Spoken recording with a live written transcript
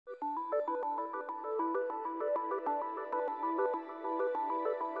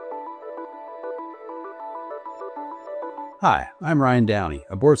Hi, I'm Ryan Downey,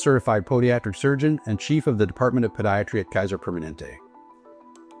 a board-certified podiatric surgeon and chief of the Department of Podiatry at Kaiser Permanente.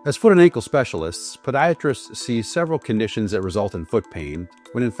 As foot and ankle specialists, podiatrists see several conditions that result in foot pain,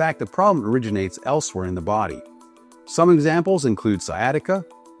 when in fact the problem originates elsewhere in the body. Some examples include sciatica,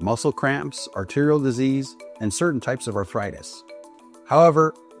 muscle cramps, arterial disease, and certain types of arthritis.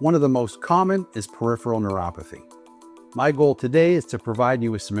 However, one of the most common is peripheral neuropathy. My goal today is to provide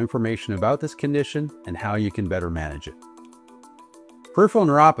you with some information about this condition and how you can better manage it. Peripheral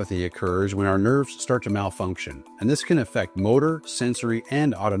neuropathy occurs when our nerves start to malfunction, and this can affect motor, sensory,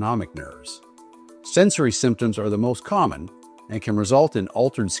 and autonomic nerves. Sensory symptoms are the most common and can result in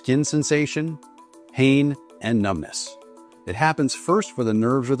altered skin sensation, pain, and numbness. It happens first where the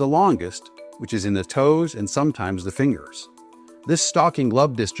nerves are the longest, which is in the toes and sometimes the fingers. This stocking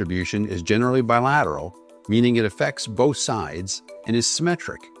glove distribution is generally bilateral, meaning it affects both sides and is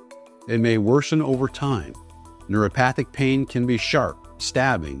symmetric. It may worsen over time. Neuropathic pain can be sharp,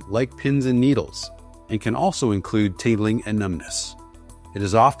 stabbing, like pins and needles, and can also include tingling and numbness. It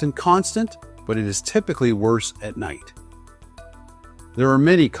is often constant, but it is typically worse at night. There are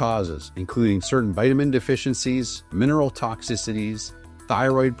many causes, including certain vitamin deficiencies, mineral toxicities,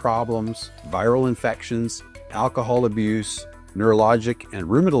 thyroid problems, viral infections, alcohol abuse, neurologic and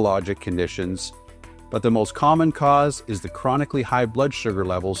rheumatologic conditions, but the most common cause is the chronically high blood sugar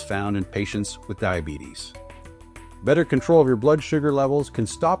levels found in patients with diabetes. Better control of your blood sugar levels can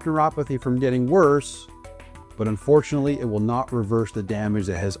stop neuropathy from getting worse, but unfortunately it will not reverse the damage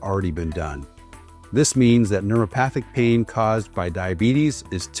that has already been done. This means that neuropathic pain caused by diabetes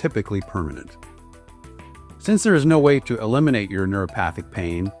is typically permanent. Since there is no way to eliminate your neuropathic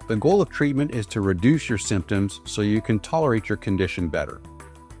pain, the goal of treatment is to reduce your symptoms so you can tolerate your condition better.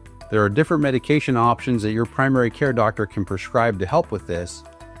 There are different medication options that your primary care doctor can prescribe to help with this.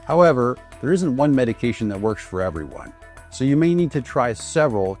 However, there isn't one medication that works for everyone, so you may need to try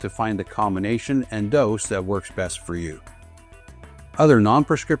several to find the combination and dose that works best for you. Other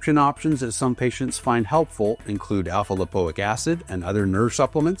non-prescription options that some patients find helpful include alpha-lipoic acid and other nerve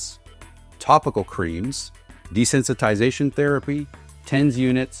supplements, topical creams, desensitization therapy, TENS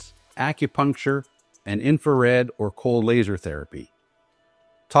units, acupuncture, and infrared or cold laser therapy.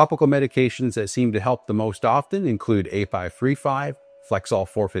 Topical medications that seem to help the most often include A535, Flexol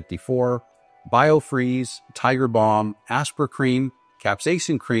 454, BioFreeze, Tiger Balm, Aspra Cream,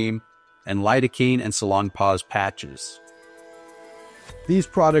 Capsaicin Cream, and lidocaine and Salonpas patches. These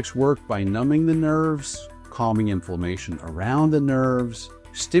products work by numbing the nerves, calming inflammation around the nerves,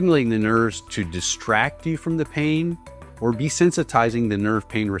 stimulating the nerves to distract you from the pain, or desensitizing the nerve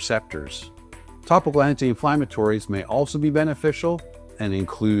pain receptors. Topical anti-inflammatories may also be beneficial and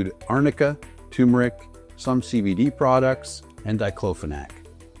include arnica, turmeric, some CBD products, and diclofenac.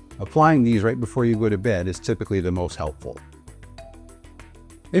 Applying these right before you go to bed is typically the most helpful.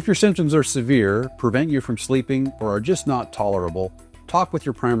 If your symptoms are severe, prevent you from sleeping, or are just not tolerable, talk with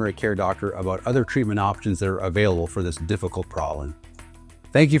your primary care doctor about other treatment options that are available for this difficult problem.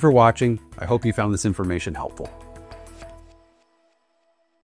 Thank you for watching. I hope you found this information helpful.